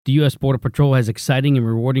The U.S. Border Patrol has exciting and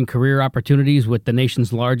rewarding career opportunities with the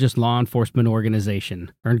nation's largest law enforcement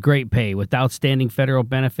organization. Earn great pay with outstanding federal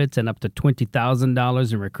benefits and up to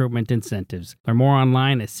 $20,000 in recruitment incentives. Learn more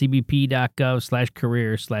online at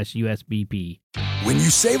cbp.gov/career/USBP. When you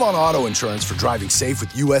save on auto insurance for driving safe with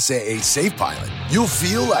USAA Safe Pilot, you'll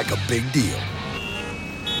feel like a big deal,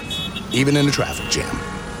 even in a traffic jam.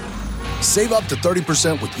 Save up to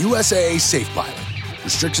 30% with USAA Safe Pilot.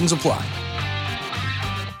 Restrictions apply.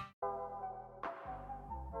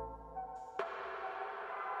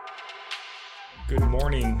 Good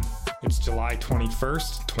morning. It's July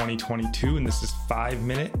 21st, 2022, and this is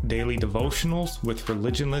 5-minute daily devotionals with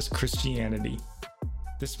religionless Christianity.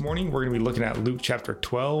 This morning, we're going to be looking at Luke chapter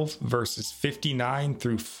 12, verses 57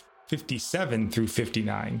 through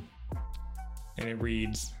 59. And it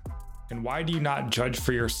reads, "And why do you not judge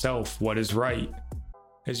for yourself what is right?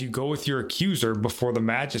 As you go with your accuser before the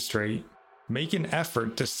magistrate, make an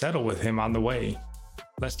effort to settle with him on the way,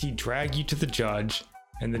 lest he drag you to the judge,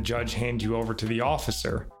 and the judge hand you over to the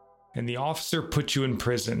officer, and the officer put you in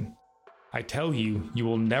prison. I tell you, you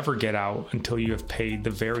will never get out until you have paid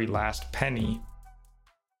the very last penny."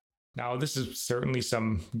 Now, this is certainly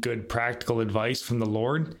some good practical advice from the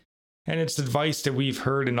Lord, and it's advice that we've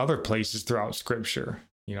heard in other places throughout Scripture.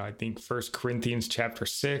 I think 1 Corinthians chapter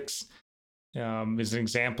 6 is an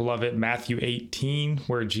example of it. Matthew 18,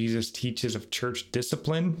 where Jesus teaches of church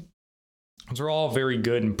discipline. Those are all very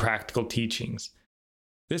good and practical teachings.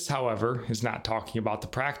 This, however, is not talking about the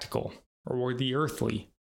practical or the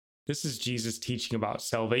earthly. This is Jesus teaching about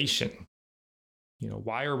salvation.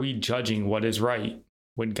 Why are we judging what is right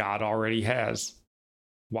when God already has?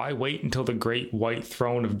 Why wait until the great white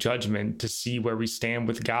throne of judgment to see where we stand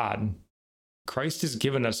with God? Christ has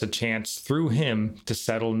given us a chance through him to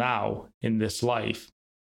settle now in this life.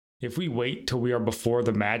 If we wait till we are before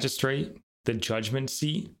the magistrate, the judgment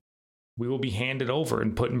seat, we will be handed over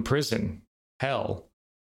and put in prison, hell.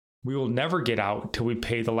 We will never get out till we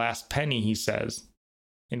pay the last penny, he says.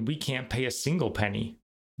 And we can't pay a single penny.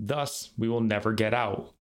 Thus, we will never get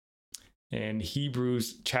out. And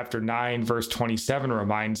Hebrews chapter 9, verse 27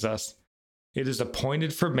 reminds us, "It is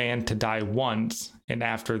appointed for man to die once, and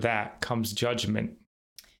after that comes judgment."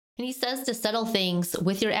 And he says to settle things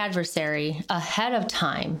with your adversary ahead of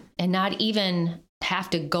time and not even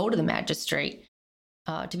have to go to the magistrate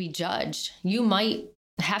to be judged. You might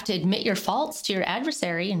have to admit your faults to your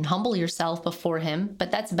adversary and humble yourself before him,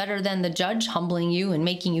 but that's better than the judge humbling you and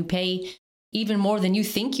making you pay even more than you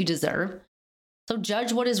think you deserve. So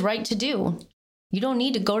judge what is right to do. You don't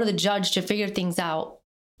need to go to the judge to figure things out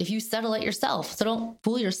if you settle it yourself. So don't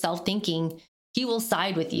fool yourself thinking he will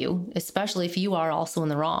side with you, especially if you are also in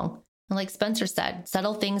the wrong. And like Spencer said,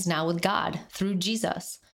 settle things now with God through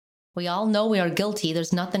Jesus. We all know we are guilty.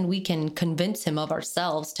 There's nothing we can convince him of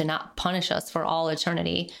ourselves to not punish us for all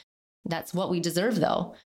eternity. That's what we deserve,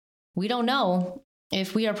 though. We don't know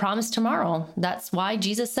if we are promised tomorrow. That's why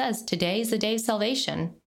Jesus says today is the day of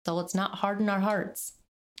salvation. So let's not harden our hearts.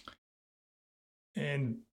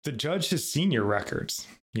 And the judge has seen your records.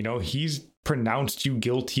 He's pronounced you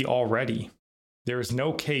guilty already. There is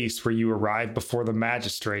no case where you arrive before the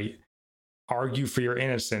magistrate, argue for your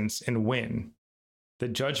innocence, and win. The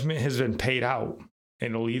judgment has been paid out,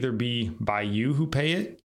 and it'll either be by you who pay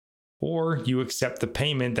it, or you accept the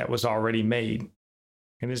payment that was already made.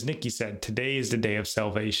 And as Nikki said, today is the day of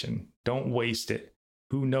salvation. Don't waste it.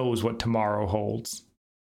 Who knows what tomorrow holds?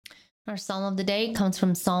 Our psalm of the day comes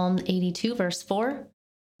from Psalm 82, verse 4.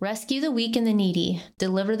 "Rescue the weak and the needy.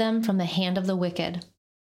 Deliver them from the hand of the wicked."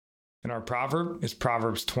 And our proverb is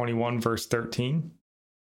Proverbs 21, verse 13.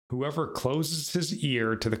 "Whoever closes his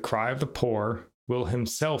ear to the cry of the poor will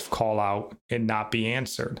himself call out and not be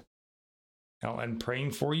answered." I'll end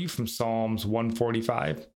praying for you from Psalms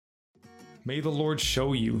 145. "May the Lord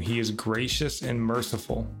show you he is gracious and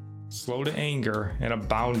merciful, slow to anger and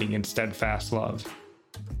abounding in steadfast love.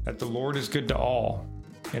 That the Lord is good to all,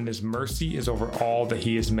 and his mercy is over all that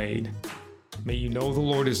he has made. May you know the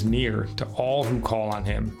Lord is near to all who call on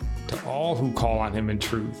him in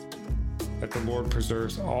truth. That the Lord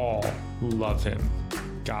preserves all who love him."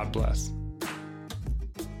 God bless.